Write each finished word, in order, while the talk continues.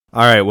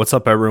All right, what's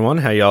up, everyone?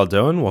 How y'all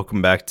doing?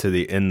 Welcome back to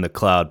the In the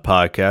Cloud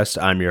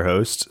podcast. I'm your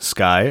host,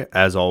 Sky,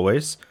 as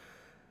always.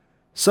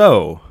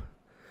 So,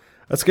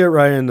 let's get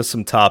right into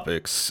some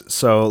topics.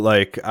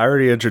 I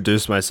already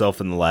introduced myself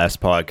in the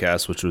last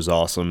podcast, which was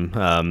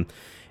awesome.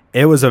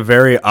 It was a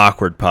very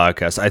awkward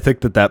podcast. I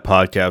think that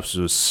podcast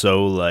was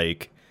so,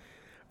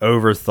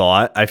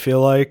 overthought, I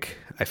feel like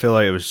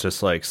it was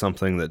just,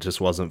 something that just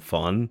wasn't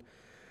fun.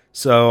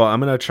 So, I'm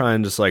going to try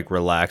and just,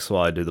 relax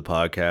while I do the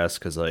podcast,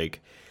 because,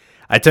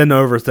 I tend to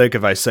overthink.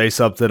 If I say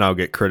something, I'll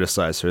get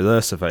criticized for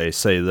this. If I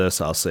say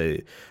this,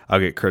 I'll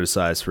get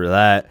criticized for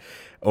that.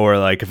 Or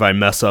if I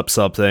mess up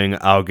something,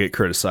 I'll get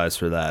criticized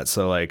for that.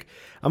 So I'm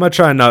gonna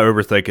try and not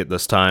overthink it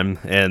this time,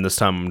 and this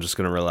time I'm just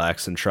gonna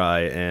relax and try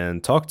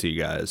and talk to you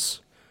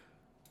guys.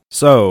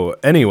 So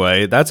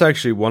anyway, that's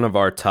actually one of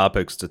our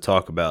topics to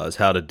talk about is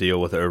how to deal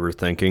with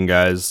overthinking,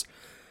 guys.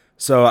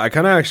 So I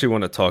kind of actually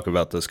want to talk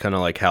about this, kind of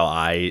like how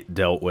I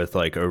dealt with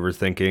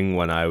overthinking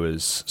when I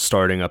was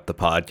starting up the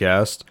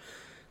podcast.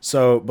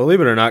 So,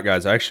 believe it or not,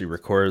 guys, I actually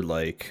recorded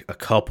a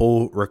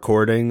couple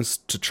recordings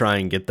to try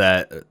and get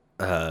that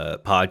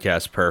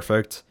podcast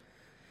perfect.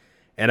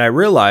 And I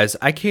realized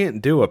I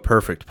can't do a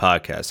perfect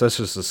podcast. That's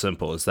just as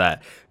simple as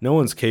that. No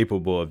one's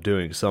capable of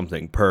doing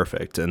something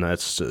perfect. And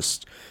that's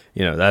just,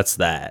 that's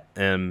that.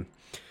 And,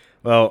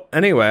 well,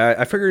 anyway,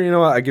 I figured,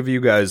 I give you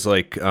guys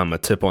a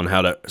tip on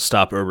how to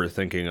stop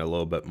overthinking a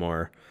little bit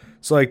more.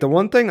 So the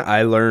one thing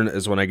I learned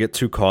is when I get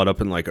too caught up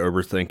in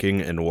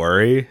overthinking and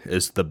worry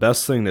is the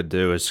best thing to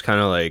do is kind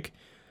of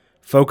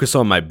focus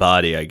on my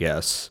body, I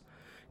guess.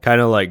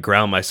 Kind of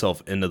ground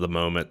myself into the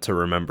moment to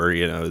remember,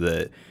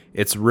 that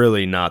it's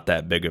really not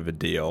that big of a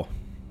deal.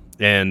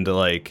 And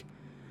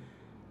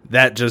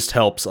that just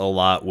helps a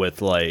lot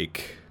with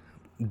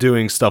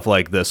doing stuff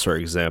like this, for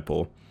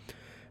example.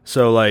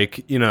 So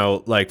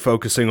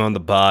focusing on the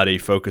body,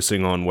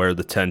 focusing on where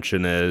the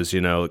tension is,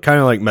 kind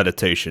of like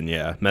meditation.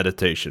 Yeah,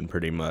 meditation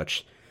pretty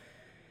much.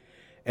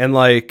 And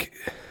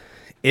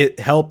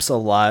it helps a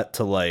lot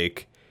to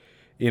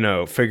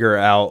figure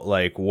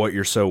out what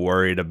you're so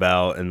worried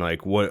about and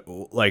what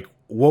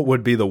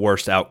would be the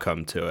worst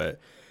outcome to it.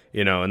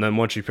 And then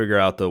once you figure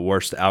out the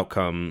worst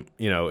outcome,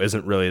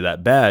 isn't really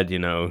that bad,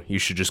 you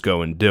should just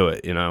go and do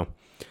it.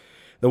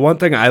 The one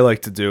thing I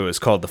like to do is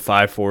called the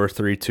 5, 4,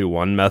 3, 2,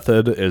 1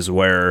 method, is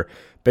where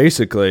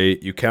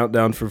basically you count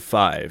down from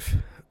 5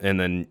 and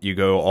then you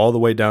go all the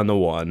way down to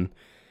 1.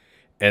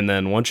 And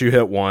then once you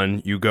hit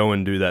 1, you go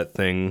and do that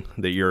thing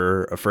that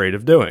you're afraid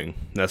of doing.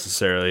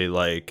 Necessarily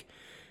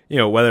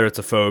whether it's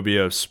a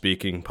phobia of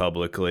speaking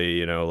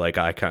publicly, like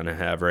I kind of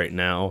have right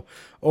now,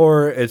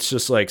 or it's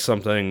just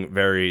something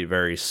very,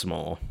 very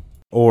small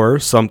or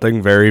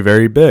something very,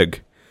 very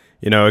big.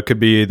 It could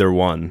be either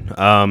one.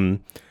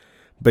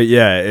 But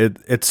yeah,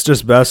 it's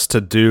just best to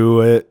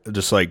do it,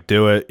 just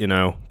do it,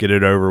 get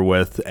it over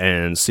with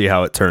and see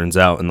how it turns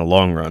out in the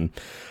long run.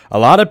 A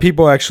lot of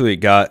people actually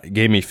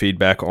gave me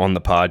feedback on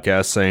the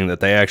podcast saying that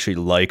they actually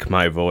like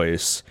my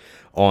voice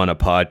on a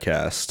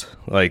podcast.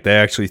 They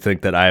actually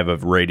think that I have a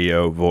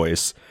radio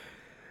voice,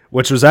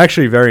 which was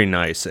actually very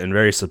nice and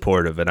very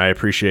supportive, and I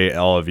appreciate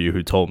all of you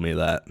who told me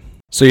that.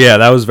 So yeah,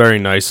 that was very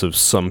nice of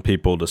some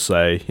people to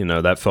say.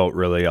 That felt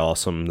really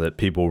awesome that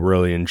people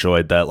really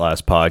enjoyed that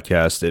last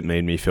podcast. It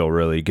made me feel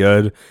really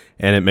good,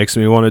 and it makes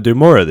me want to do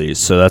more of these.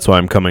 So that's why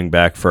I'm coming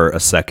back for a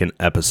second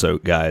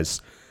episode, guys.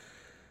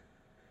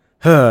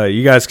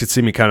 You guys could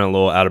see me kind of a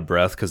little out of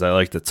breath because I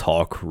like to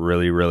talk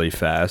really, really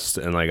fast.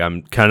 And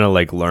I'm kind of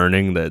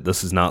learning that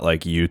this is not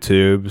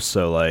YouTube.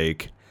 So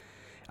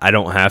I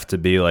don't have to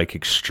be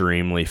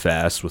extremely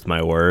fast with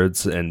my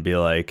words and be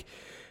the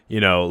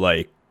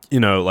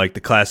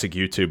classic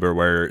YouTuber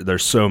where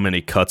there's so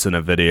many cuts in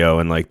a video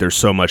and there's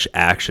so much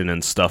action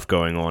and stuff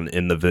going on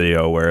in the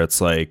video where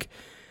it's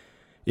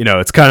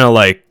it's kind of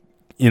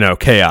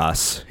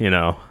chaos,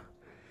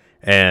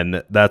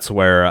 and that's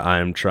where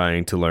I'm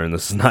trying to learn.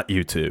 This is not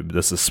YouTube.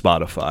 This is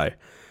Spotify,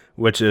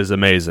 which is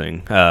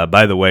amazing.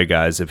 By the way,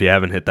 guys, if you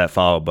haven't hit that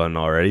follow button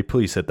already,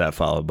 please hit that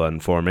follow button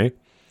for me.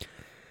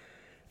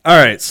 All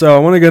right, so I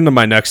want to get into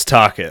my next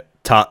topic.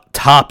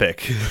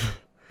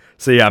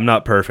 So yeah, I'm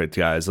not perfect,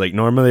 guys.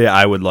 Normally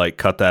I would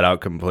cut that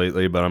out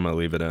completely, but I'm going to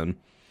leave it in.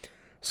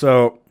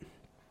 So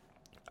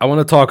I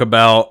want to talk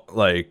about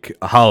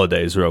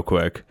holidays real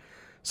quick.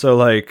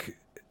 So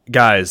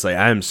guys,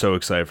 I am so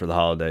excited for the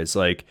holidays.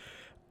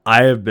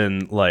 I have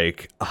been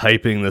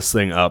hyping this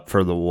thing up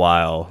for the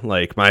while.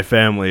 My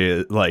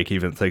family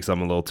even thinks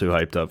I'm a little too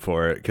hyped up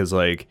for it cuz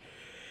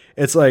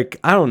it's I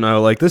don't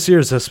know, this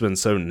year's just been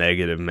so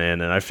negative,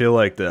 man, and I feel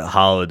the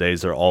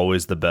holidays are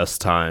always the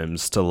best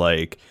times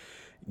to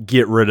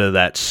get rid of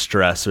that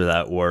stress or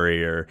that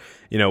worry or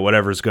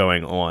whatever's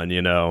going on,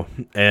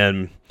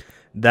 and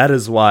that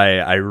is why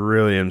I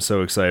really am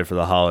so excited for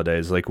the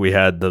holidays. We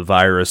had the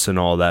virus and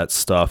all that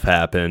stuff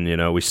happen,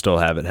 we still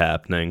have it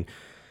happening,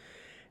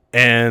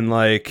 and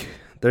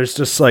there's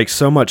just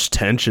so much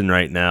tension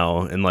right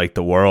now in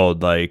the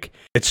world.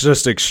 It's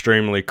just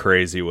extremely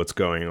crazy what's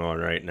going on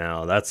right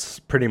now. That's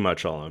pretty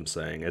much all I'm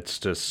saying. It's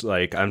just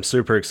I'm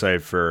super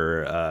excited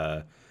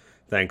for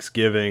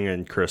Thanksgiving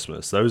and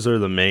Christmas. Those are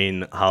the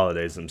main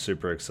holidays I'm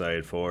super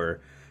excited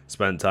for.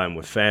 Spend time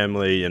with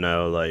family,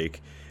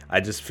 like I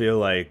just feel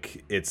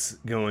like it's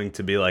going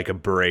to be like a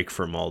break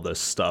from all this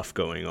stuff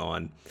going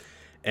on.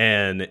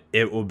 And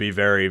it will be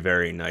very,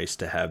 very nice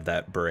to have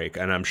that break.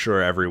 And I'm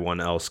sure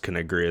everyone else can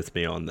agree with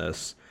me on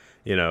this,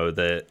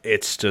 that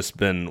it's just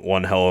been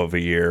one hell of a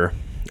year.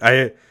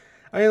 I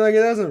mean, like,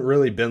 it hasn't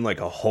really been like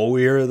a whole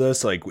year of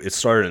this. Like, it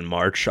started in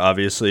March,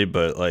 obviously,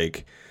 but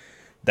like,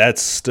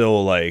 that's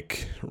still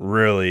like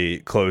really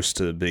close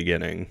to the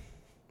beginning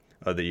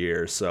of the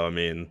year. So, I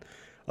mean,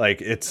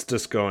 like, it's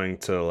just going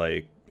to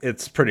like,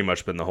 it's pretty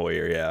much been the whole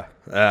year. Yeah.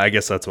 I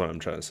guess that's what I'm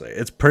trying to say.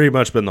 It's pretty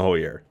much been the whole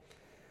year.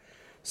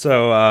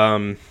 So,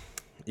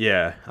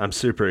 yeah, I'm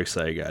super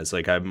excited, guys.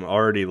 Like, I'm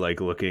already like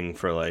looking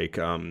for like,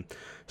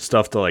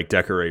 stuff to like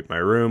decorate my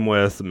room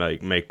with,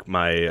 make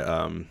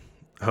my,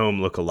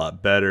 home look a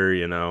lot better.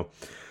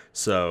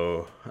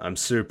 So I'm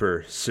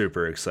super,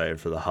 super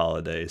excited for the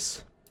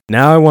holidays.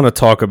 Now I want to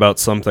talk about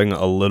something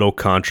a little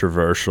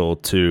controversial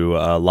to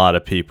a lot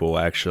of people,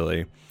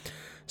 actually.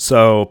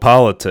 So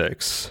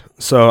politics.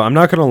 So I'm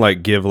not going to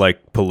like give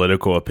like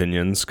political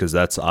opinions because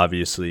that's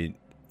obviously,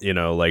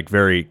 like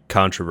very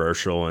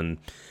controversial, and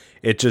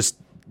it just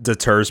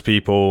deters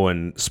people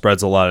and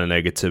spreads a lot of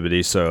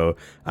negativity. So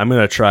I'm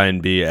going to try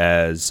and be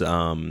as,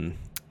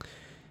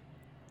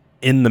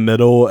 in the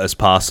middle as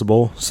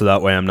possible, so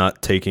that way I'm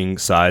not taking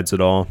sides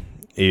at all,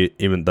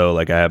 even though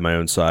like I have my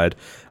own side.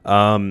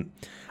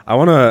 I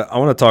want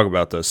to talk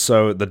about this.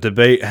 So the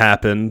debate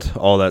happened,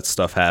 all that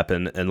stuff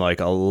happened, and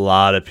like a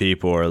lot of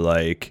people are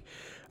like,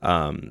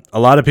 a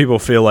lot of people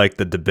feel like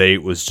the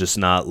debate was just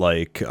not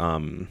like,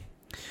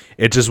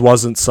 it just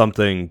wasn't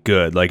something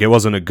good. Like, it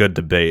wasn't a good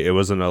debate. It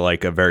wasn't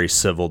a very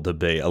civil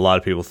debate. A lot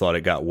of people thought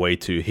it got way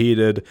too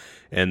heated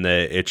and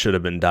that it should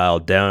have been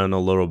dialed down a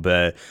little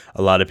bit.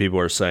 A lot of people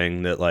are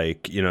saying that,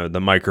 like,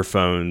 the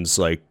microphones,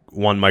 like,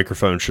 one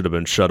microphone should have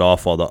been shut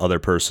off while the other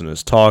person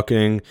is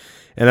talking.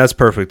 And that's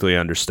perfectly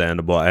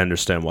understandable. I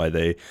understand why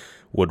they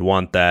would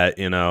want that,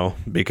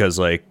 because,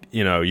 like,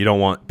 you don't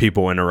want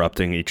people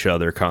interrupting each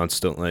other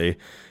constantly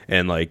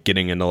and like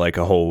getting into like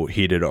a whole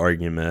heated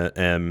argument.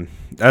 And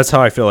that's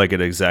how I feel like it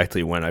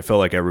exactly went. I felt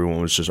like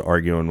everyone was just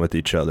arguing with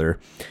each other,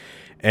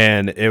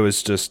 and it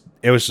was just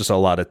a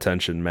lot of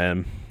tension,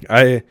 man.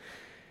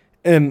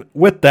 And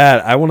with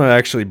that, I want to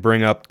actually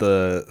bring up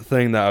the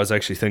thing that I was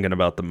actually thinking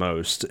about the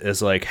most,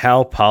 is like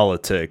how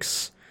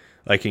politics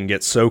like can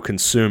get so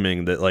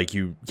consuming that like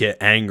you get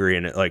angry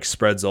and it like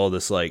spreads all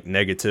this like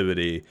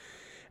negativity,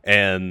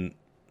 and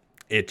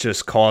it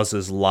just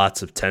causes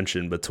lots of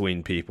tension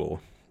between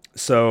people.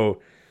 So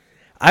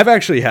I've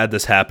actually had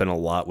this happen a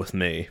lot with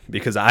me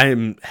because I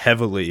am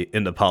heavily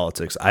into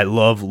politics. I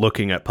love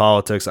looking at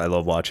politics. I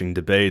love watching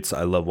debates.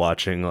 I love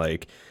watching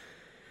like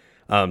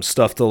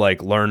stuff to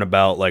like learn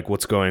about like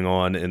what's going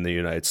on in the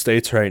United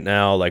States right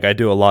now. Like, I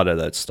do a lot of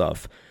that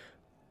stuff.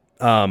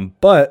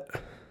 But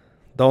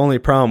the only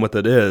problem with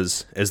it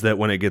is that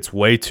when it gets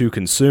way too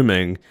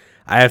consuming,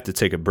 I have to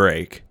take a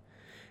break.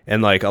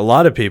 And like a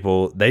lot of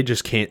people, they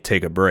just can't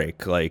take a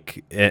break.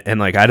 Like, and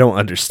like, I don't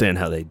understand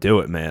how they do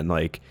it, man.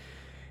 Like,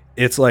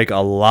 it's like a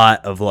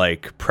lot of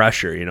like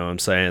pressure, you know what I'm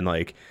saying?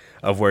 Like,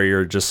 of where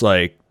you're just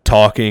like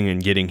talking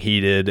and getting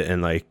heated,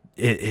 and like,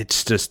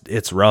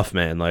 it's rough,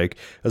 man. Like,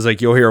 it's like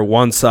you'll hear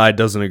one side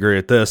doesn't agree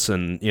with this,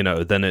 and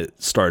then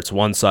it starts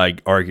one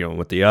side arguing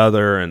with the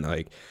other, and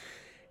like,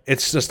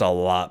 it's just a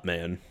lot,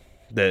 man,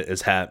 that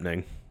is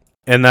happening.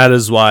 And that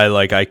is why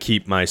like I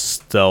keep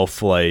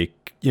myself like,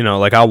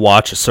 like I'll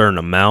watch a certain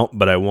amount,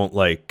 but I won't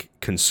like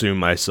consume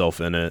myself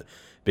in it,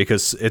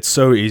 because it's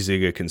so easy to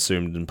get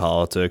consumed in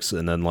politics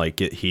and then like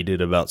get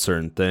heated about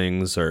certain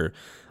things or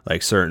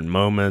like certain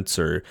moments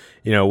or,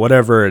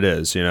 whatever it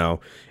is,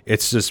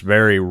 it's just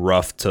very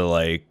rough to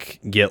like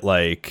get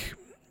like,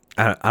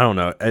 I don't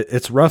know.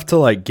 It's rough to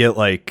like get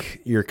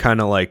like your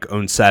kind of like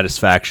own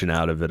satisfaction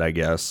out of it, I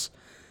guess,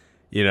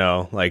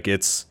 like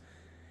it's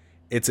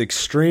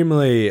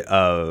extremely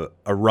a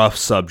rough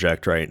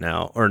subject right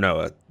now, or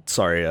no,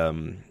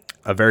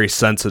 a very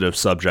sensitive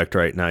subject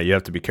right now. You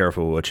have to be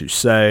careful with what you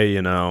say,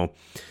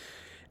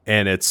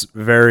 and it's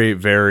very,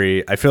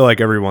 very, I feel like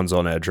everyone's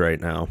on edge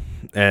right now,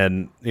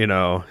 and,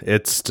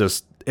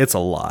 it's a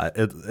lot.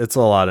 It's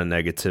a lot of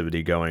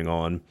negativity going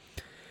on.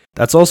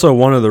 That's also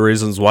one of the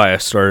reasons why I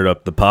started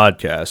up the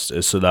podcast,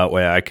 is so that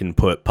way I can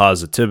put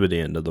positivity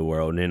into the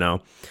world,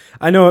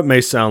 I know it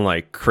may sound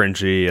like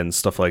cringy and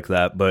stuff like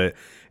that, but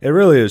it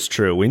really is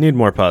true. We need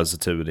more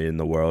positivity in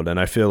the world. And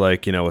I feel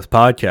like, with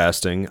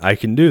podcasting, I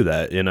can do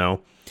that,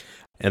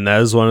 And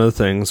that is one of the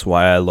things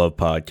why I love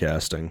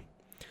podcasting.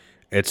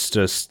 It's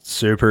just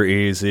super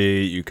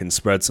easy. You can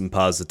spread some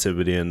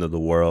positivity into the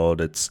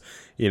world. It's,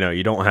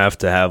 you don't have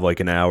to have like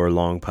an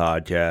hour-long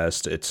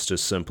podcast. It's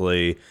just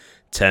simply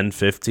 10,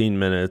 15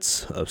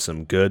 minutes of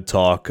some good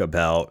talk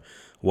about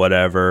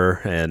whatever.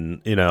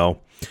 And,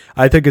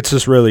 I think it's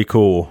just really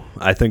cool.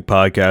 I think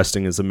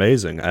podcasting is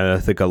amazing, and I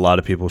think a lot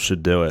of people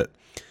should do it.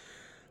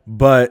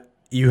 But,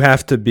 you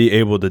have to be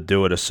able to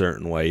do it a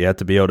certain way. You have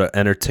to be able to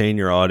entertain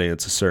your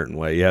audience a certain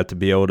way. You have to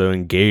be able to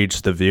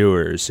engage the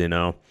viewers, you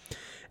know?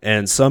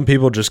 And some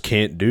people just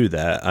can't do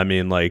that. I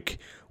mean, like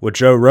with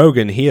Joe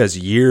Rogan, he has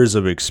years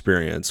of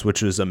experience,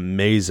 which is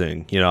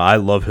amazing. You know, I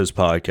love his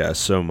podcast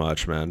so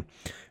much, man.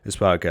 His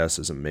podcast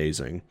is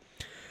amazing.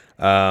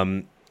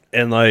 And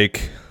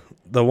like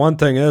the one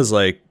thing is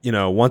like, you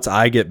know, once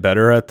I get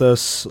better at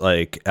this,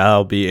 like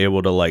I'll be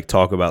able to like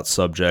talk about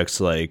subjects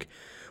like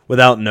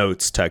without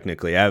notes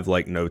technically. I have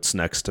like notes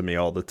next to me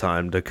all the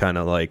time to kind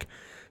of like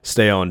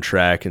stay on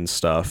track and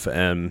stuff.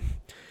 And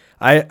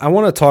I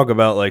want to talk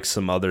about like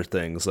some other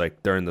things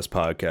like during this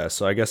podcast.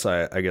 So I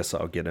guess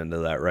I'll get into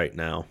that right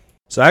now.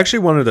 So I actually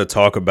wanted to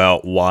talk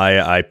about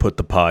why I put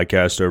the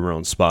podcast over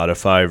on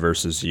Spotify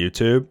versus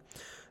YouTube.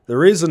 The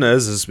reason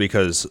is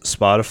because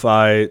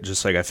Spotify,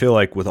 just like I feel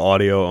like with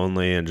audio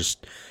only and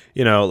just,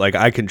 you know, like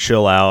I can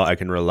chill out, I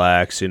can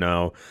relax, you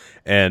know,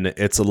 and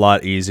it's a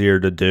lot easier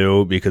to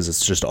do because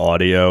it's just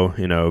audio,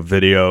 you know.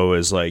 Video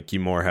is like you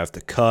more have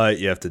to cut,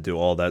 you have to do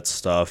all that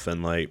stuff,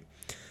 and like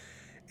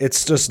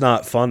it's just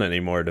not fun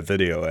anymore to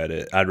video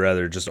edit. I'd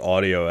rather just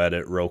audio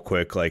edit real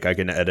quick. Like I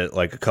can edit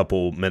like a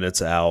couple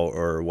minutes out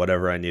or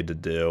whatever I need to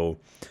do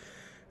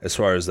as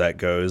far as that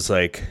goes.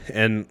 Like,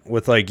 and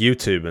with like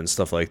YouTube and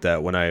stuff like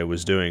that, when I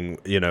was doing,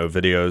 you know,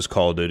 videos,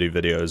 Call of Duty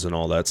videos and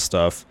all that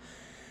stuff,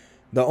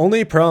 the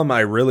only problem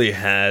I really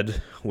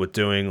had with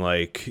doing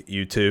like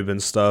YouTube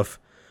and stuff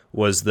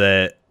was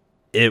that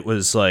it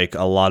was like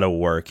a lot of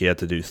work. You have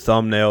to do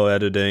thumbnail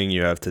editing.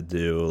 You have to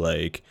do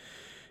like,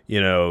 you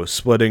know,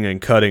 splitting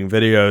and cutting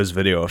videos,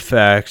 video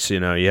effects.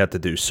 You know, you have to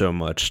do so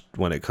much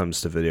when it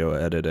comes to video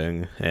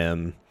editing.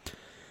 And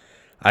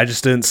I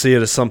just didn't see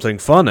it as something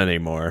fun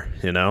anymore,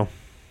 you know?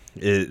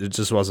 It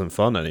just wasn't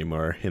fun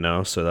anymore, you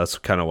know? So that's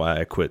kind of why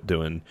I quit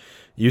doing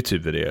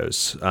YouTube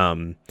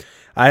videos.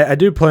 I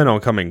do plan on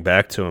coming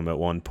back to them at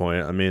one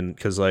point. I mean,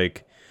 because,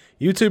 like,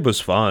 YouTube was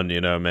fun, you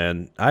know,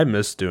 man. I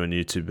miss doing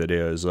YouTube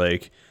videos,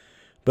 like,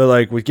 but,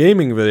 like, with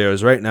gaming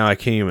videos, right now I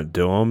can't even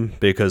do them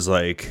because,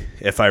 like,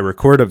 if I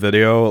record a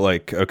video,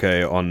 like,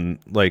 okay,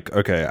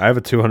 I have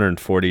a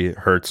 240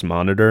 hertz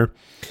monitor,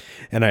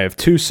 and I have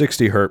two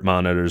 60 hertz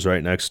monitors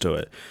right next to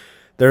it.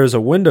 There's a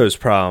Windows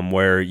problem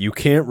where you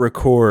can't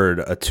record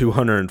a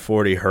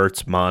 240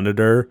 hertz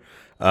monitor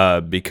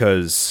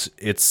because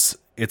it's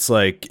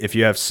like if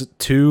you have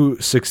two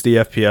 60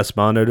 FPS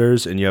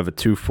monitors and you have a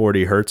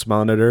 240 hertz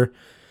monitor,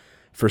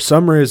 for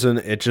some reason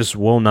it just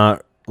will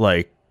not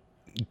like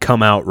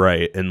come out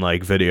right in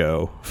like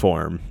video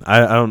form. I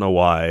don't know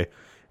why.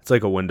 It's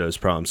like a Windows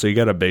problem. So you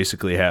got to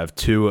basically have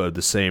two of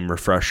the same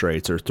refresh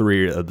rates or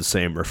three of the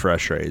same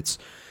refresh rates,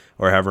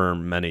 or however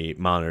many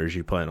monitors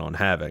you plan on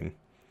having.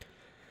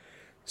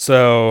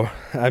 So,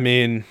 I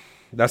mean,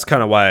 that's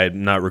kind of why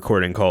I'm not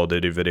recording Call of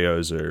Duty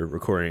videos or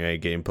recording any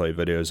gameplay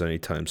videos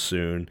anytime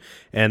soon.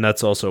 And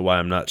that's also why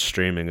I'm not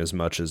streaming as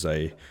much as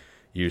I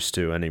used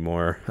to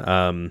anymore.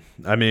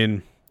 I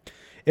mean,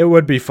 it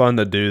would be fun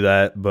to do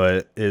that,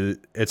 but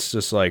it's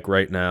just like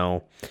right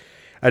now,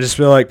 I just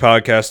feel like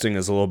podcasting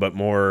is a little bit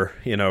more,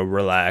 you know,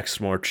 relaxed,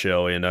 more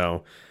chill, you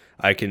know.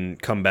 I can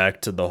come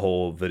back to the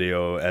whole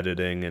video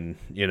editing and,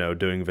 you know,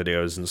 doing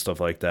videos and stuff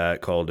like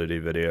that, Call of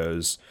Duty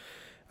videos.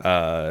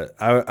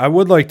 I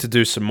would like to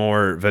do some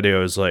more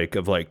videos like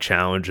of like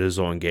challenges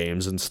on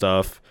games and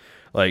stuff,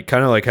 like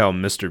kind of like how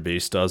Mr.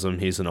 Beast does them.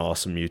 He's an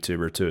awesome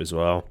YouTuber too as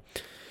well.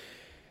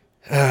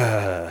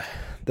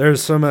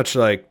 There's so much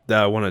like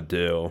that I want to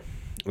do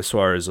as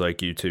far as like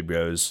YouTube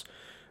goes.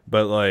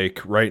 But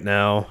like right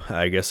now,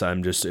 I guess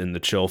I'm just in the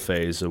chill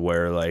phase of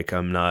where like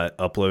I'm not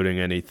uploading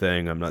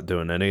anything. I'm not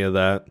doing any of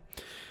that.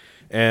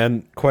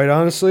 And quite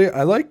honestly,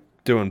 I like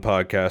doing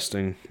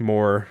podcasting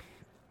more.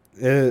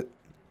 It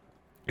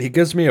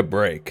gives me a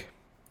break.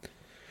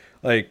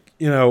 Like,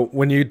 you know,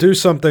 when you do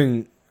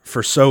something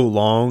for so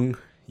long,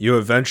 you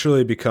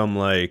eventually become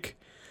like,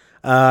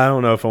 I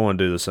don't know if I want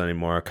to do this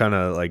anymore. I kind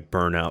of like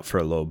burn out for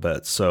a little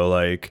bit. So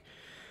like,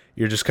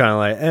 you're just kind of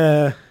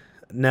like,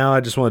 now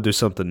I just want to do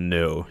something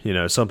new, you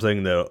know,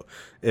 something that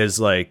is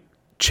like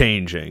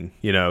changing,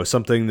 you know,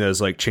 something that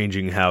is like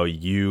changing how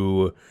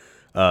you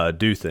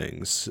do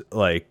things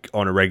like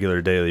on a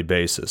regular daily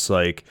basis.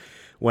 Like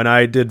when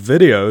I did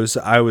videos,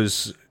 I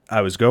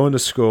was going to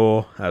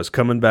school, I was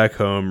coming back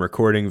home,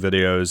 recording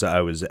videos,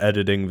 I was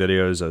editing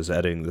videos, I was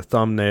editing the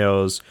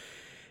thumbnails,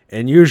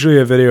 and usually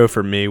a video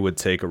for me would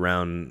take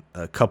around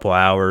a couple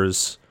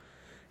hours.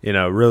 You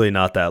know, really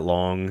not that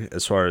long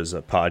as far as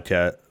a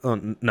podcast.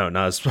 No,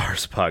 not as far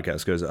as a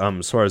podcast goes.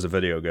 As far as a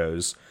video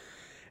goes.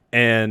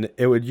 And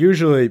it would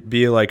usually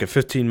be like a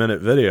 15-minute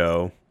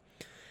video.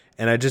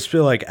 And I just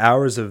feel like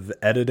hours of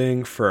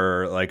editing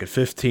for like a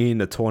 15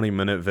 to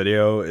 20-minute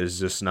video is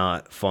just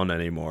not fun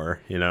anymore,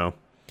 you know?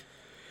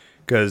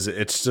 Because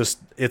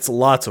it's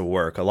lots of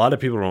work. A lot of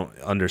people don't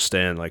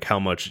understand like how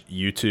much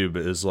YouTube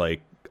is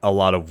like a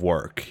lot of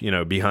work, you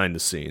know, behind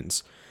the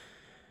scenes.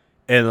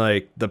 And,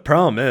 like, the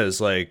problem is,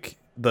 like,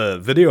 the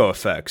video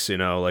effects, you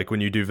know, like,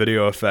 when you do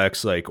video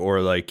effects, like,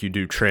 or, like, you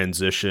do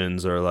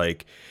transitions or,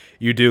 like,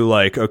 you do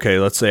like, okay,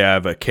 let's say I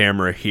have a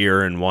camera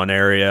here in one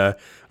area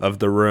of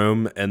the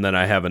room, and then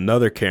I have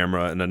another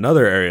camera in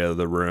another area of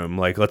the room.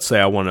 Like, let's say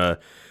I want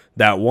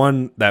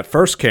that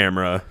first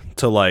camera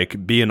to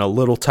like be in a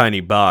little tiny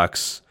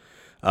box,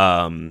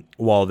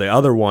 while the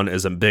other one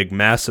is a big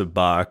massive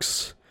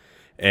box,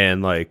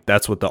 and like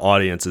that's what the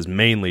audience is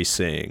mainly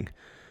seeing.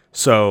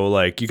 So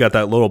like you got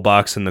that little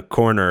box in the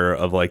corner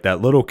of like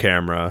that little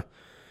camera,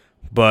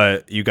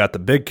 but you got the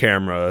big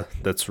camera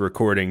that's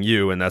recording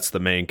you, and that's the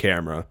main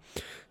camera.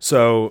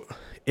 So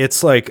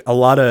it's like a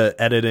lot of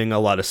editing, a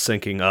lot of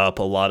syncing up,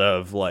 a lot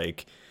of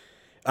like,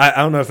 I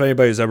don't know if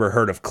anybody's ever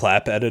heard of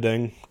clap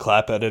editing.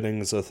 Clap editing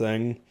is a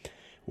thing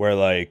where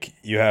like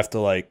you have to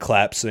like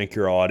clap sync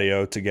your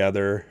audio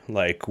together,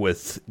 like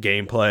with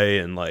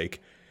gameplay and like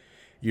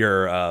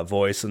your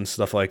voice and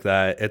stuff like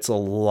that. It's a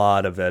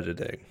lot of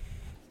editing.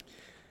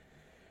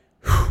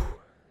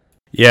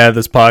 Yeah,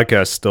 this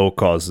podcast still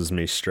causes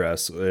me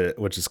stress,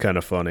 which is kind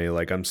of funny.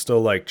 Like I'm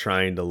still like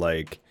trying to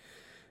like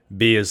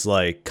be as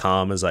like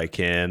calm as I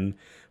can,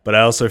 but I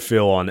also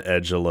feel on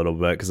edge a little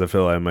bit because I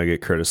feel like I might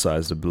get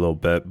criticized a little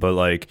bit. But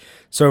like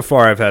so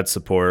far, I've had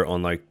support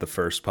on like the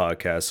first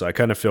podcast, so I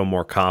kind of feel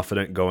more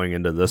confident going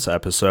into this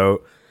episode,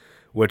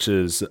 which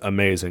is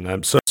amazing.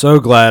 I'm so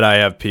glad I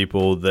have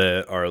people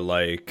that are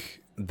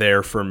like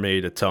there for me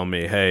to tell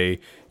me,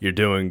 hey, you're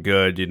doing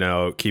good, you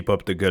know, keep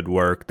up the good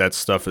work. That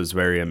stuff is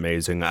very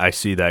amazing. I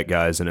see that,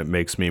 guys, and it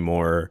makes me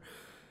more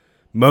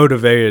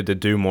motivated to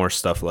do more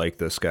stuff like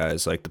this,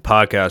 guys. Like the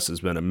podcast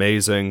has been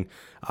amazing.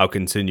 I'll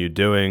continue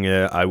doing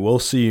it. I will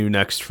see you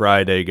next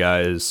Friday,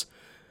 guys.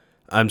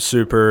 I'm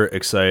super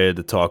excited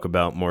to talk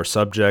about more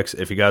subjects.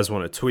 If you guys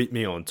want to tweet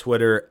me on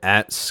Twitter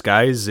at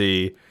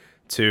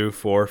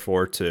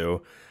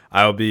SkyZ2442,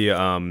 I'll be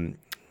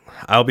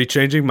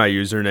changing my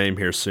username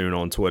here soon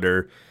on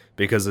Twitter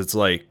because it's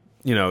like,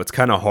 you know, it's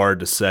kind of hard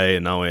to say,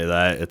 and not only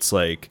that, it's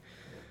like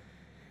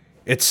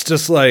it's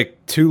just like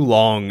too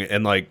long,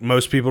 and like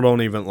most people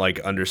don't even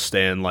like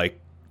understand like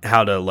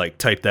how to like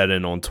type that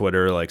in on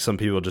Twitter. Like some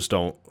people just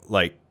don't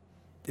like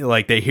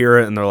they hear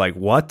it and they're like,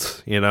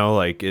 what? You know,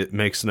 like it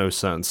makes no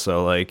sense.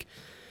 So like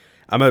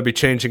I'm gonna be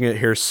changing it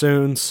here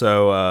soon.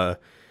 So if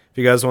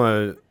you guys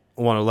want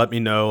to let me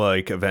know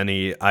like of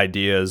any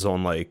ideas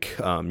on like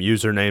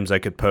usernames I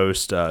could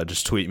post,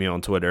 just tweet me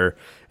on Twitter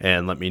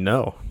and let me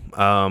know.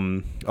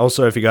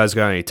 Also, if you guys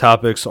got any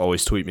topics,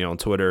 always tweet me on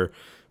Twitter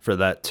for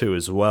that too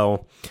as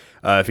well.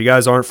 If you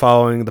guys aren't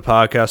following the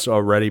podcast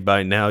already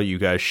by now, you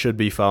guys should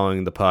be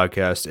following the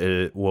podcast.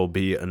 It will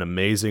be an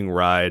amazing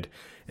ride,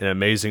 an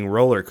amazing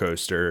roller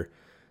coaster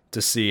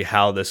to see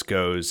how this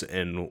goes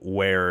and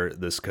where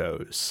this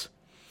goes.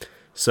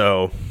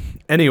 So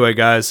anyway,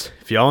 guys,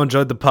 if y'all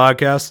enjoyed the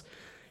podcast,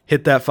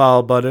 hit that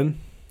follow button,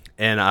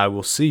 and I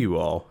will see you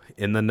all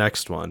in the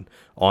next one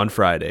on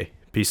Friday.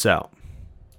 Peace out.